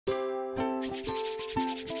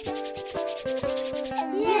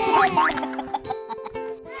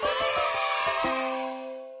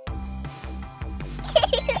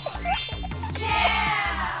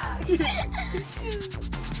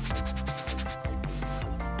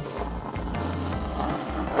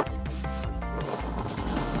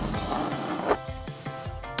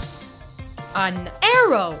An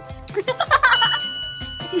arrow.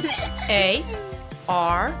 A-R-R-O-W.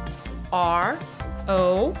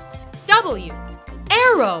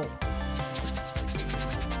 Arrow.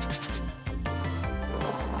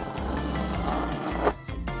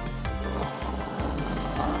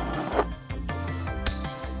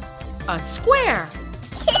 A square.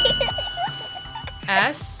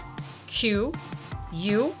 S-Q-U-A-R-E.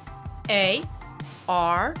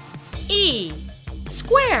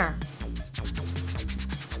 Square.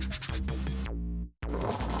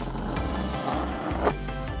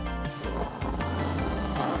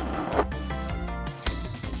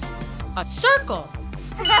 A circle.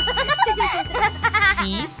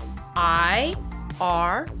 C-I-R-C-L-E.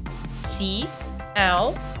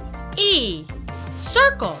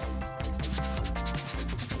 Circle.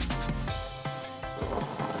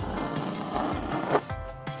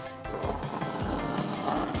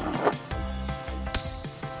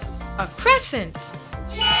 A crescent.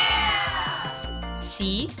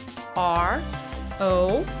 C-R-O-I-S-S-A-N-T.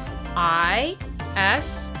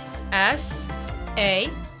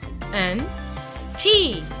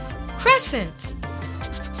 Crescent.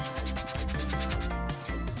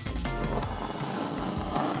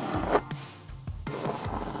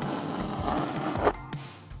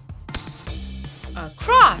 A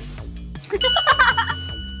cross.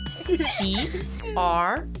 C-R-O-S-S.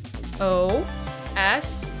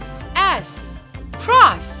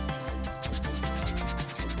 Cross.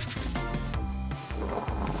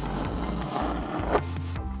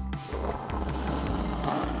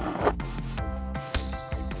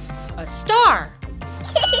 A star.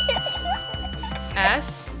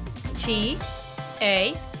 S-T-A-R.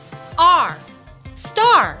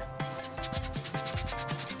 Star.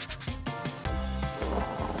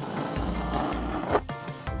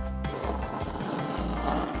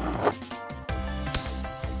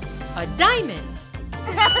 A diamond.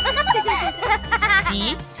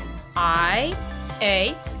 D-I-A-M-O-N-D.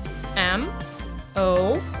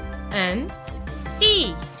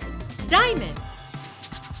 Diamond.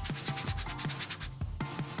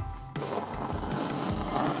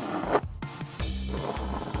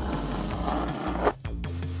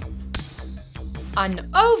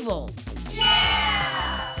 An oval.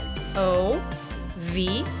 O-V-A-L.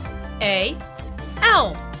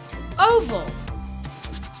 Oval.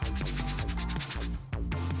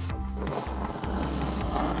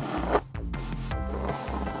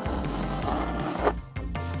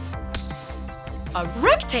 A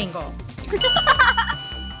rectangle.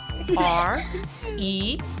 R-E-C-T-A-N-G-L-E.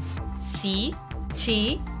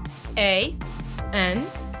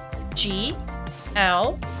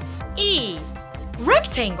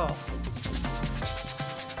 Rectangle.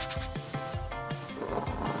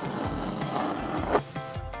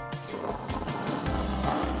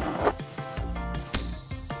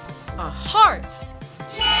 A heart.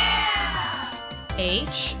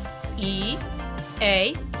 H-E-A-R-T.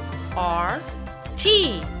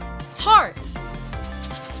 Heart.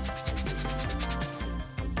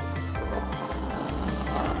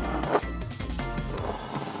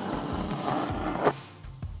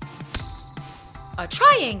 A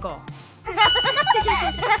triangle.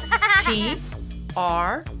 T-R-I-A-N-G-L-E.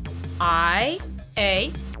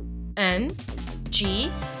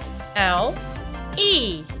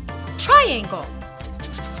 Triangle.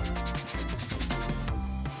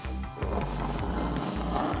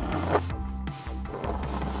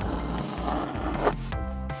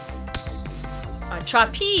 A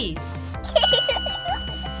trapeze.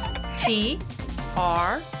 T-R-A-P-E-Z-E.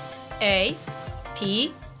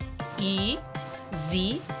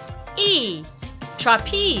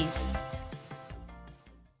 Trapeze.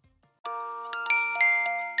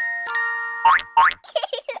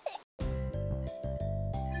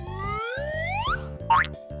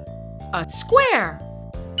 A square.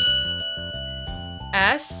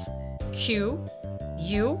 S-Q-U-A-R-E.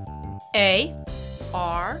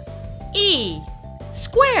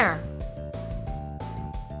 Square.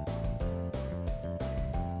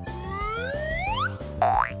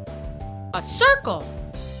 A circle.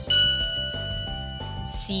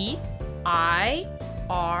 C-I-R-C-L-E.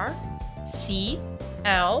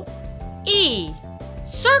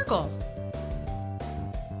 Circle.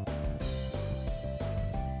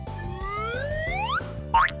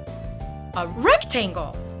 A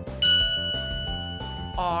rectangle.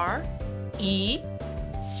 R-E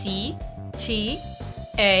C T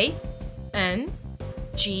A N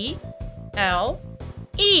G L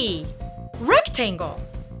E. Rectangle.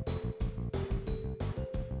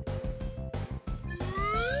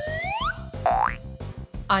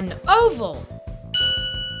 An oval.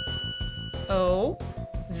 O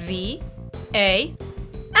V A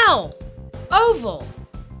L. Oval.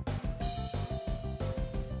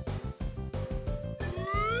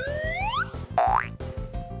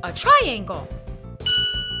 A triangle.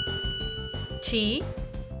 T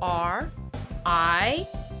R I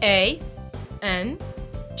A N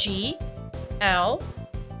G L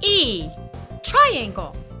E.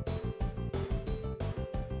 Triangle.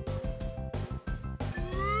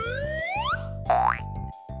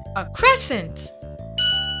 A crescent.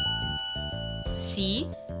 C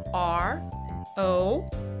R O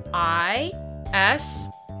I S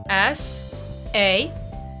S A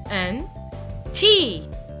N T.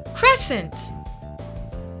 Crescent.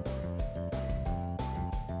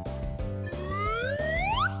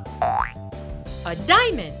 A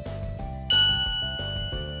diamond.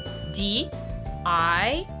 D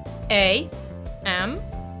I A M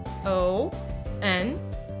O N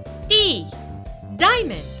D.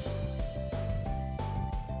 Diamond.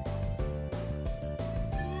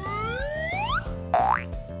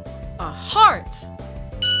 A heart.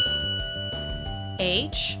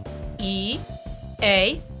 H E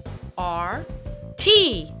A R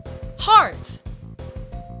T. Heart.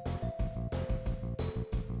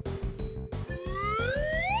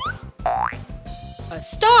 A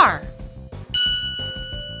star.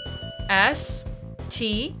 S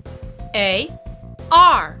T A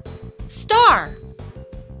R. Star.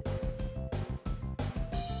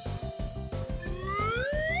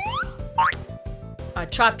 A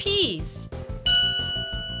trapeze.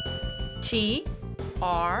 T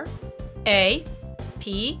R A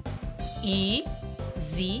P E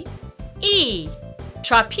Z E.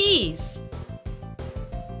 Trapeze.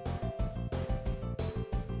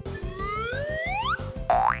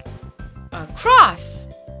 A cross.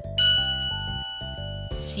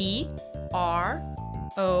 C R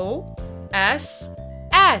O S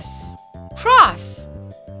S. Cross.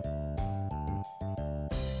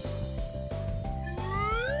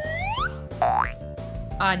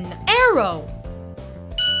 An arrow.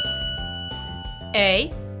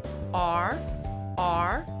 A R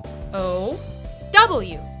R O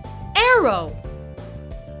W. Arrow.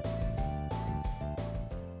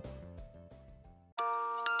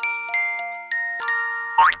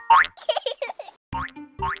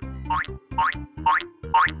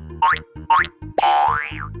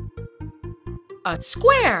 A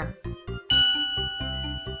square.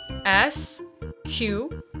 S Q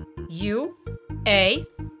U A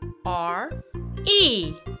R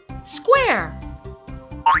E. Square.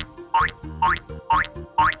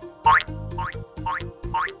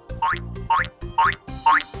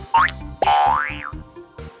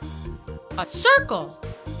 A circle.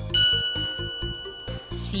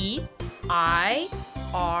 C I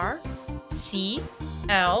R C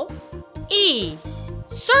L E.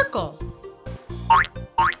 Circle.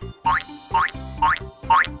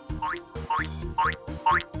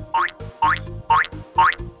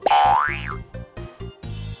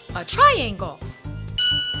 A triangle.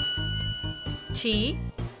 T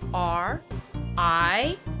R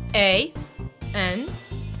I A N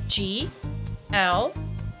G L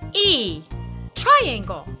E.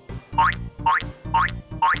 Triangle.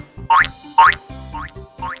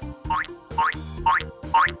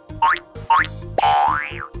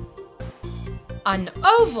 An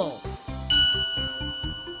oval.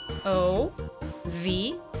 O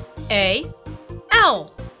V A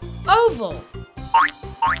L. Oval.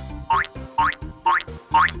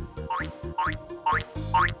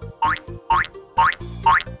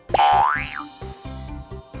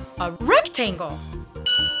 A rectangle.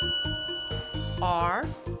 R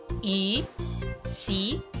E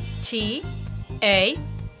C T A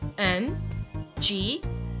N G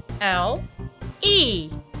L E.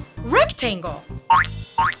 Rectangle.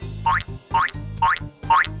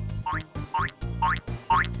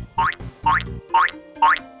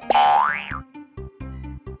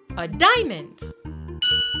 A diamond.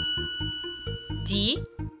 D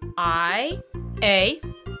I A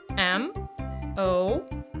M O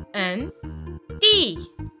N D.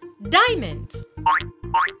 Diamond.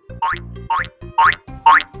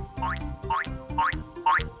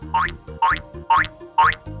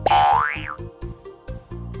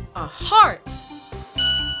 A heart.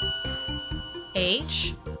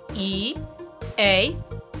 H E A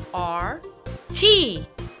R T.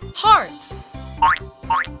 Heart.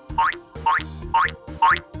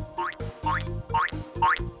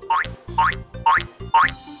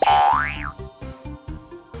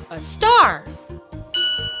 Star.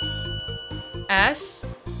 S-T-A-R.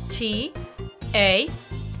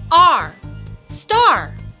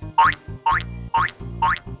 Star.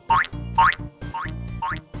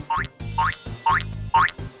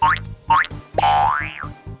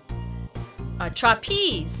 A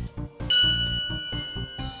trapeze.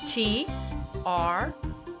 T-R-A-P-E-Z-E.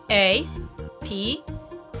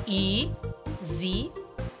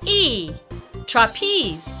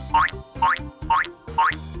 Trapeze.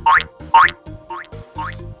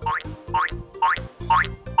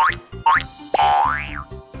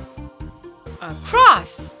 A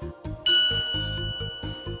cross.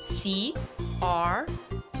 C-R-O-S-S.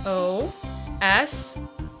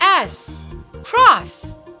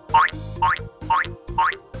 Cross.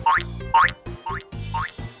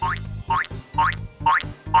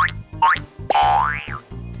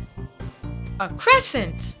 A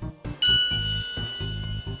crescent.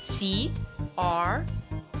 C-R-O-I-S-S-A-N-T.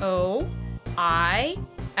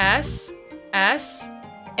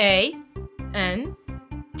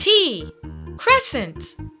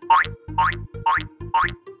 Crescent.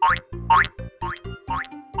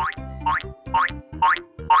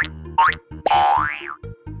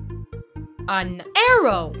 An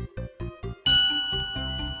arrow.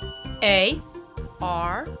 A-R-R-O-W.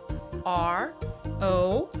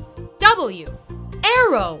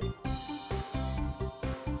 Arrow.